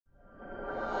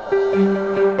And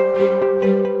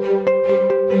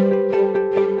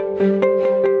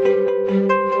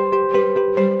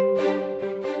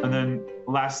then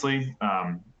lastly,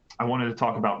 I wanted to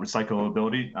talk about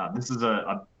recyclability. This is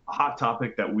a hot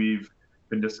topic that we've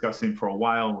been discussing for a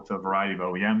while with a variety of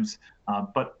OEMs,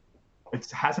 but it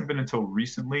hasn't been until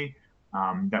recently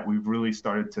that we've really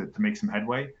started to make some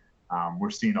headway. We're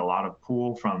seeing a lot of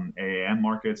pull from AAM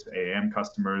markets, AAM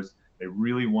customers. They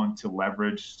really want to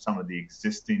leverage some of the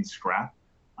existing scrap.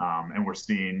 And we're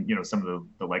seeing, some of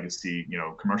the legacy,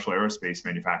 commercial aerospace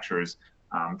manufacturers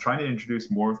trying to introduce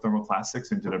more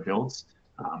thermoplastics into their builds.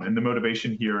 And the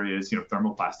motivation here is,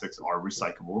 thermoplastics are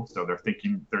recyclable. So they're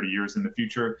thinking 30 years in the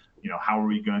future, how are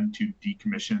we going to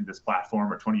decommission this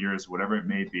platform, or 20 years, whatever it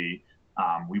may be.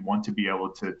 We want to be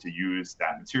able to use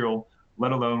that material,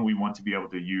 let alone we want to be able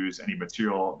to use any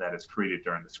material that is created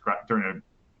during a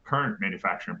current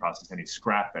manufacturing process, any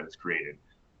scrap that is created.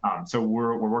 So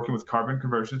we're working with carbon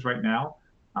conversions right now,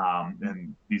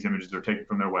 and these images are taken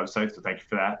from their website, so thank you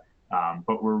for that.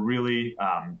 But we're really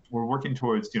we're working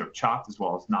towards chopped as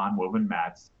well as non-woven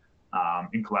mats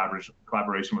in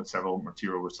collaboration with several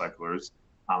material recyclers.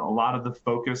 A lot of the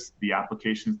focus, the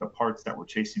applications, the parts that we're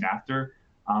chasing after,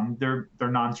 they're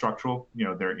non-structural.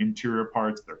 They're interior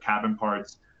parts, they're cabin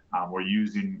parts. We're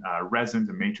using resins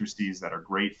and matrices that are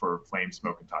great for flame,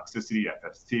 smoke, and toxicity,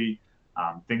 FST,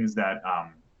 things that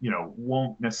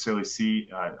won't necessarily see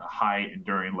a high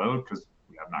enduring load because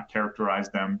we have not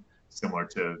characterized them, similar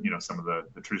to some of the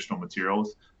traditional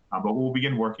materials. But we'll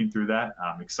begin working through that.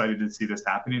 I'm excited to see this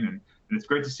happening, and it's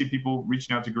great to see people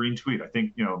reaching out to Green Tweed. I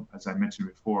think, as I mentioned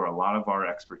before, a lot of our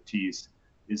expertise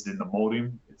is in the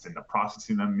molding, it's in the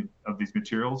processing of these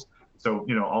materials. So,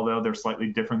 although they're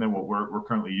slightly different than what we're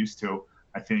currently used to,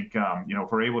 I think,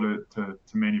 if we're able to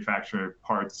manufacture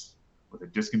parts with a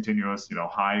discontinuous,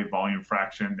 high volume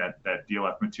fraction, that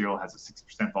DLF material has a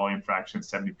 60% volume fraction,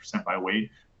 70% by weight.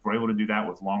 If we're able to do that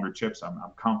with longer chips, I'm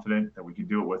confident that we can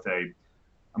do it with a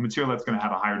material that's going to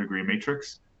have a higher degree of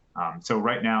matrix. So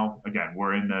right now, again,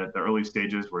 we're in the early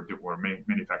stages. We're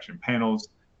manufacturing panels.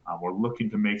 We're looking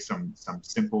to make some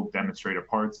simple demonstrator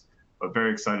parts, but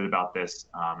very excited about this,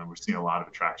 and we're seeing a lot of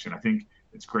attraction. I think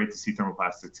it's great to see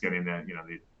thermoplastics getting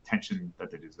the attention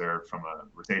that they deserve from a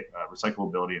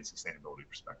recyclability and sustainability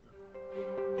perspective.